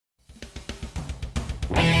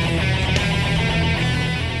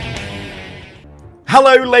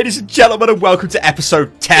Hello, ladies and gentlemen, and welcome to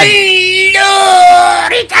episode 10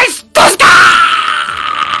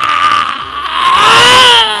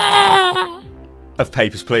 of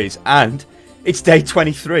Papers, Please. And it's day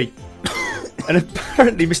 23. And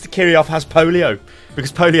apparently Mr. Kirioth has polio,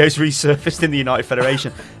 because polio's resurfaced in the United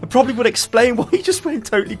Federation. And probably would explain why he just went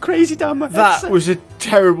totally crazy down my head. That was a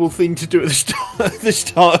terrible thing to do at the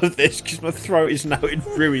start of this, because my throat is now in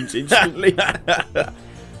ruins instantly.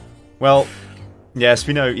 Well, yes,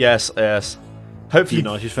 we know, yes. Hopefully... The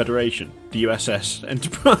United Federation, the USS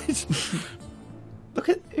Enterprise. Look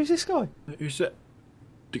at, who's this guy? Who's that?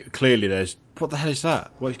 Clearly there's... What the hell is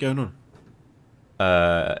that? What is going on?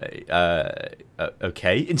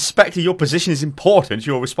 Okay. Inspector, your position is important.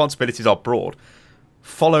 Your responsibilities are broad.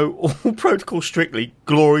 Follow all protocols strictly.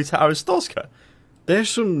 Glory to Aristoska. There's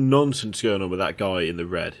some nonsense going on with that guy in the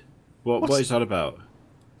red. What is that about?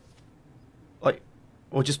 Like,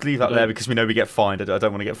 we'll just leave that there because we know we get fined. I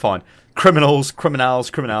don't want to get fined. Criminals. Good.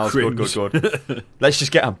 Let's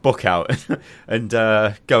just get our book out and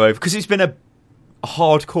go over, because it's been a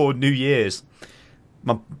hardcore New Year's.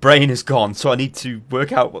 My brain is gone, so I need to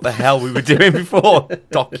work out what the hell we were doing before.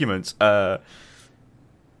 Documents. I'm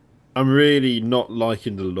really not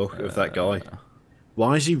liking the look of that guy.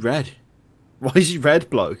 Why is he red? Why is he red,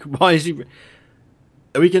 bloke? Why is he...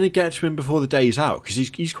 Are we going to get to him before the day's out? Because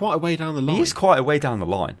he's quite a way down the line. He is quite a way down the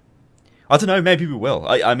line. I don't know, maybe we will.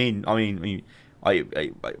 I mean,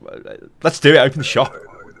 let's do it. Open the shop.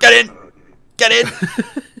 Get in! Get in!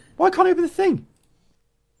 Why can't I open the thing?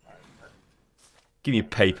 Give me your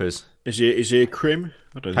papers. Is he a crim?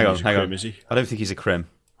 I don't think he's a crim, is he? I don't think he's a crim.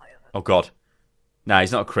 Oh, God. Nah,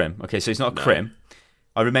 he's not a crim. Okay, so he's not a crim.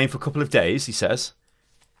 I remain for a couple of days, he says.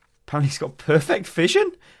 Apparently he's got perfect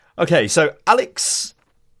vision. Okay, so Alexei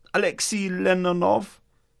Leonov,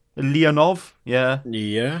 yeah.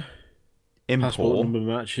 Yeah. Passport number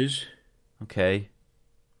matches. Okay.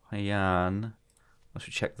 Hyan. I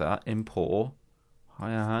should check that. Import.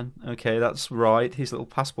 Hyan. Okay, that's right. His little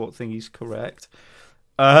passport thing is correct.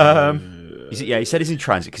 He said he's in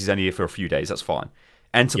transit because he's only here for a few days. That's fine.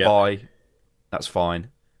 Enter by. That's fine.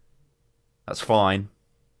 That's fine.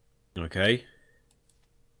 Okay.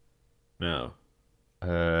 Now.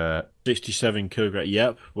 67 kilogram.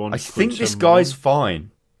 Yep. I think this guy's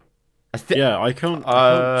fine. I can't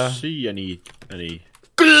see any.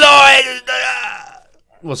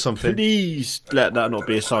 Or something. Please let that not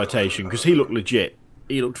be a citation, because he looked legit.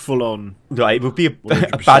 He looked full on. Right, it would be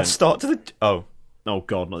a bad start to the. Oh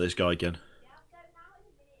God, not this guy again.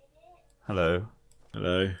 Hello.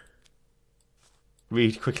 Hello.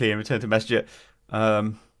 Read quickly and return to messenger.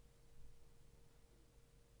 Oh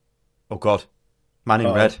God, man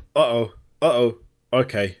in red.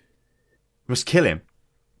 Okay. We must kill him.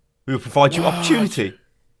 We will provide you opportunity.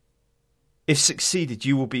 If succeeded,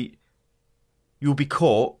 you will be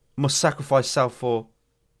caught. Must sacrifice self for.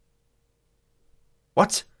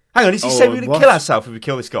 What? Hang on, is he saying we're going to kill ourselves if we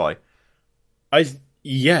kill this guy? I think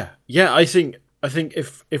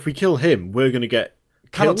if we kill him, we're going to get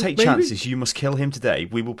Cannot killed, take maybe? chances. You must kill him today.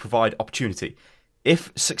 We will provide opportunity.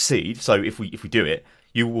 If succeed, so if we do it,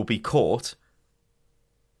 you will be caught.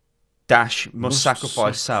 Must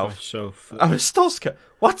sacrifice self. Aristoska.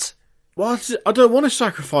 What? What? I don't want to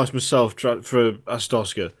sacrifice myself for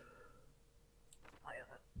Aristoska.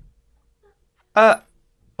 Oh,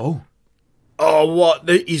 what?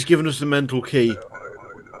 He's given us the mental key.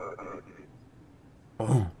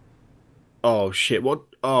 Oh, shit. What?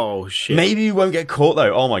 Oh, shit. Maybe you won't get caught,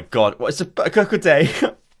 though. Oh, my God. Well, it's a good day.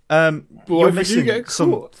 You're missing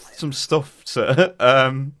some stuff, sir.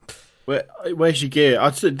 Where's your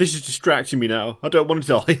gear? This is distracting me now. I don't want to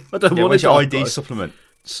die. I don't want to die. Where's your ID supplement,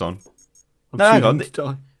 son? No, hang on.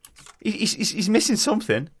 He's missing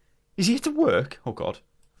something. Is he here to work? Oh, God.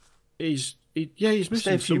 He's missing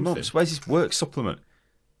Stay a few months. Where's his work supplement?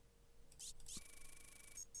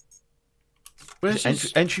 Where's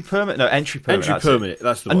his... entry permit? No, entry permit.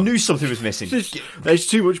 That's the one. I knew something was missing. There's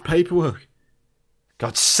too much paperwork.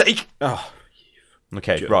 God's sake! Oh,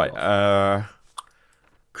 okay, right.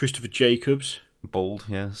 Christopher Jacobs. Bald,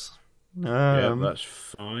 yes. Yeah, that's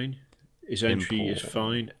fine. His entry is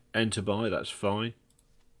fine. Enter by, that's fine.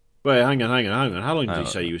 Wait, hang on. How long did he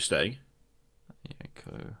say you were staying? Yeah,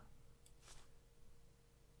 go.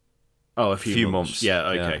 Oh, a few months. Yeah,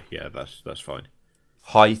 okay. Yeah, that's fine.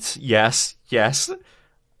 Height, yes. Yeah,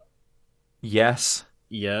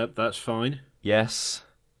 that's fine. Yes.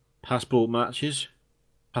 Passport matches.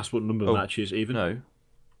 Passport number matches, even. No.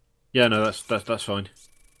 Yeah, no, that's fine.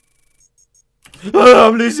 Oh,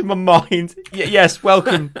 I'm losing my mind. Yes,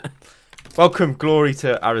 welcome. Welcome, glory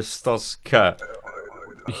to Aristoska.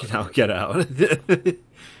 You can now get out.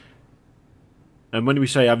 And when we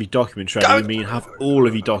say have your documents ready, we mean have all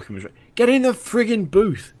of your documents ready. Get in the friggin'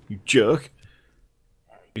 booth, you jerk.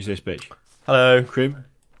 Who's this bitch? Hello. Crim?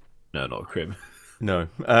 No, not a Crim. No.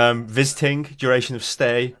 Visiting, duration of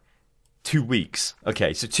stay, 2 weeks.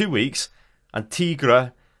 Okay, so 2 weeks.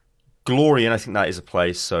 Antigua, Glorian, I think that is a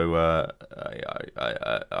place. So,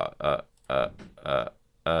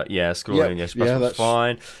 yes, Glorian, yes, that's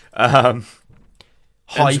fine.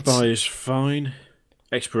 Height Enterprise is fine.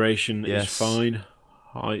 Expiration is fine.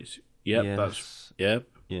 Height, that's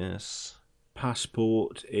yes.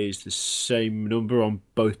 Passport is the same number on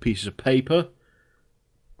both pieces of paper.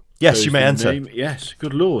 Yes, Goes you may enter. Name. Yes,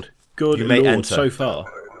 good lord. Good you may lord, enter. so far.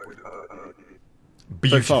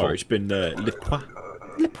 Beautiful. So far, it's been Le Poix.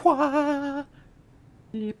 Le Poix.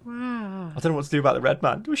 Le Poix. I don't know what to do about the red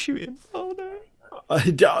man. Do we shoot him? Oh no.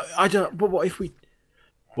 I don't. But what if we?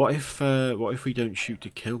 What if we don't shoot to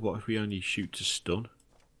kill? What if we only shoot to stun?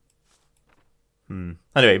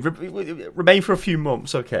 Anyway, remain for a few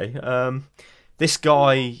months. Okay. This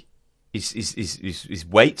guy, his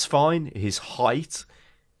weight's fine. His height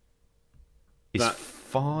is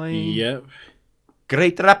fine. Yep.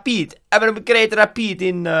 Great Rapid. Great Rapid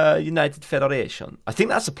in United Federation. I think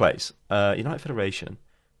that's a place. United Federation.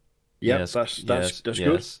 Yep, Yes, that's good.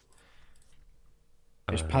 yes.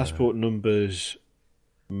 His passport numbers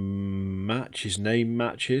match. His name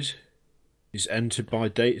matches. His entered by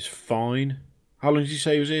date is fine. How long did you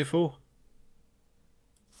say he was here for?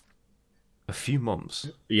 A few months.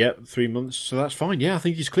 Yep, 3 months. So that's fine. Yeah, I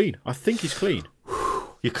think he's clean.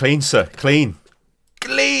 You're clean, sir. Clean.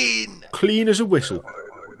 Clean. Clean as a whistle.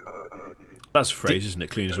 That's a phrase, isn't it?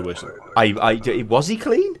 Clean as a whistle. Was he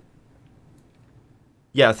clean?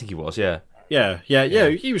 Yeah, I think he was. Yeah. Yeah.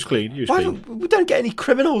 He was clean. We don't get any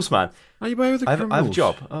criminals, man. Are you aware of the criminals? I have a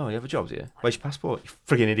job. Oh, you have a job, do you? Where's your passport? You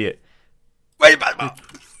friggin' idiot. Where's your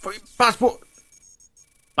passport?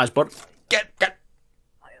 Passport. Get.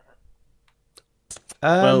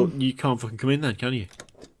 Well, you can't fucking come in then, can you?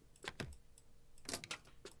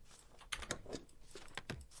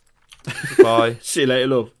 Goodbye. See you later,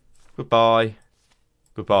 love. Goodbye.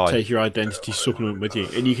 Take your identity supplement with you,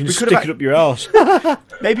 and you can stick it up your arse.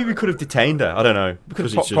 Maybe we could have detained her. I don't know.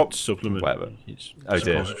 Because it's a supplement. Whatever. It's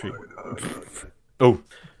dear. suppository. Oh.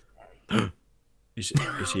 Is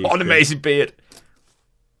he What an amazing beard.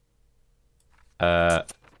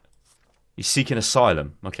 He's seeking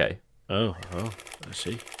asylum. Okay. Oh, I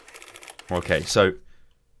see. Okay, so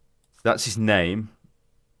that's his name.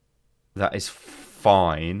 That is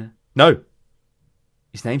fine. No.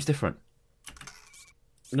 His name's different.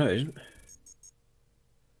 No, it isn't.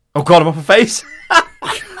 Oh god, I'm off a face.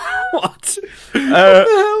 What?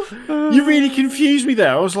 You really confused me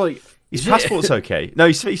there. I was like, his passport's okay. No,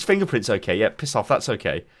 his fingerprint's okay. Yeah, piss off. That's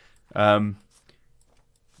okay. Does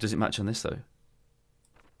it match on this though?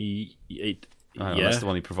 That's the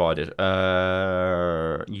one he provided.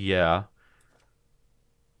 Yeah.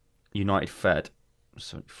 United Fed.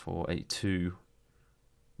 7482.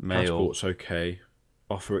 Mail. Passport's okay.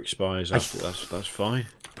 Offer expires. That's fine.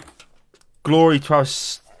 Glory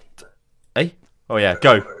Trust. Hey? Oh yeah,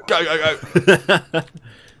 go. Go.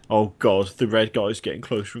 Oh god, the red guy's getting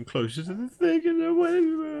closer and closer to the thing.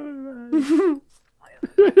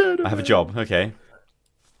 I have a job. Okay.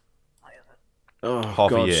 Oh half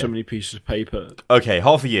god, a year. so many pieces of paper. Okay,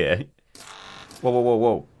 half a year.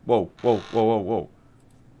 Whoa. What?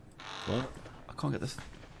 I can't get this.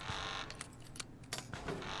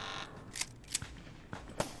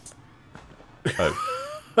 Oh.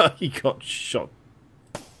 He got shot.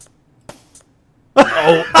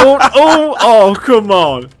 Oh, come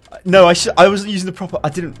on. No, I wasn't using the proper. I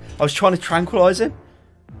was trying to tranquilise him.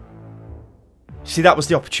 See, that was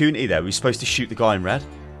the opportunity there. We were supposed to shoot the guy in red.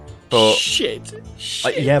 But Shit.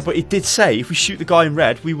 yeah, but it did say if we shoot the guy in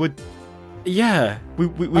red, we would. Yeah. We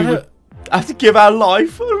would have to give our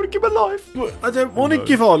life. I don't want to give my life. But I don't want to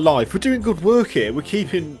give our life. We're doing good work here. We're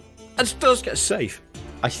keeping. And it does get safe.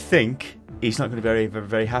 I think he's not going to be very, very,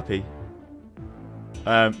 very happy.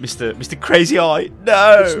 Mr. Crazy Eye,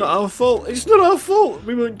 no! It's not our fault. It's not our fault.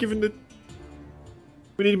 We weren't given the.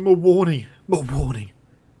 We need more warning. More warning.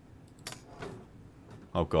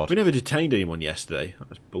 Oh god. We never detained anyone yesterday. That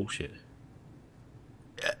was bullshit.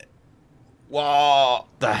 What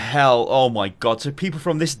the hell? Oh my god. So people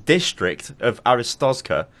from this district of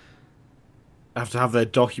Aristozka have to have their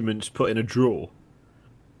documents put in a drawer.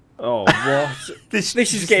 Oh, what? this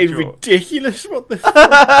is getting ridiculous. What the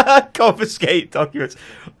confiscate documents.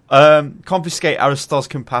 Confiscate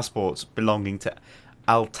Aristozkan passports belonging to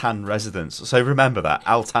Altan residents. So remember that.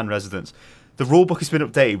 Altan residents. The rulebook has been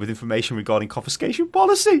updated with information regarding confiscation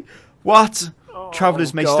policy. What?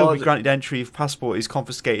 Travellers may still be granted entry if passport is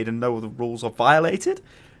confiscated and no other rules are violated.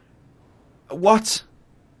 What?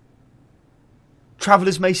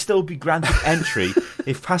 Travellers may still be granted entry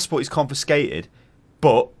if passport is confiscated,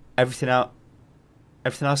 but everything else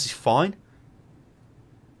is fine.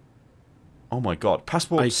 Oh my god.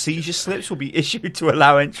 Passport seizure slips will be issued to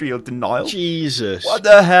allow entry or denial. Jesus. What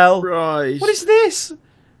the hell? Right. What is this?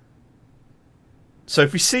 So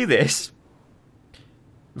if we see this,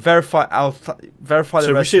 verify the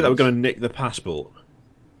So if we see that we're going to nick the passport.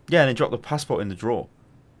 Yeah, and then drop the passport in the drawer.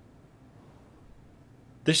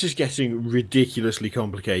 This is getting ridiculously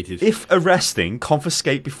complicated. If arresting,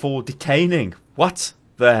 confiscate before detaining. What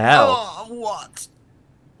the hell? Oh, what?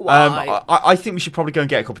 Why? I think we should probably go and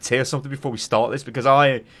get a cup of tea or something before we start this, because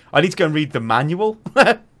I need to go and read the manual.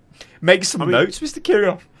 Make some notes, Mr.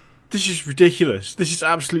 Kirioth. This is ridiculous. This is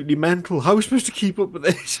absolutely mental. How are we supposed to keep up with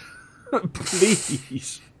this?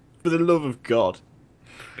 Please. For the love of God.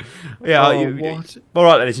 Yeah. What? All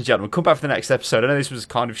right, ladies and gentlemen, come back for the next episode. I know this was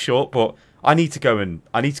kind of short, but I need to go and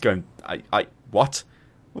what?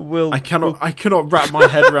 I cannot wrap my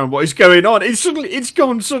head around what is going on. It's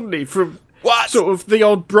gone suddenly from sort of the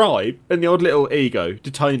odd bribe and the odd little ego,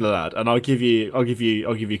 detain the lad, and I'll give you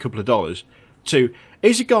a couple of dollars. To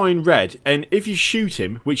here's a guy in red, and if you shoot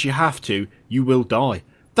him, which you have to, you will die.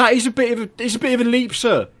 That is a bit of a leap,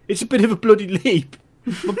 sir. It's a bit of a bloody leap.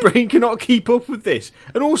 My brain cannot keep up with this.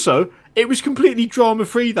 And also, it was completely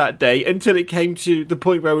drama-free that day until it came to the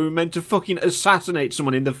point where we were meant to fucking assassinate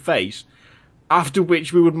someone in the face, after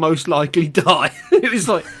which we would most likely die. It was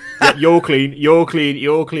like, yeah, you're clean, you're clean,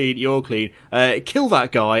 you're clean, you're clean. Kill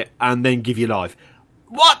that guy and then give your life.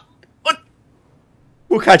 What?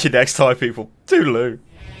 We'll catch you next time, people. Toodaloo.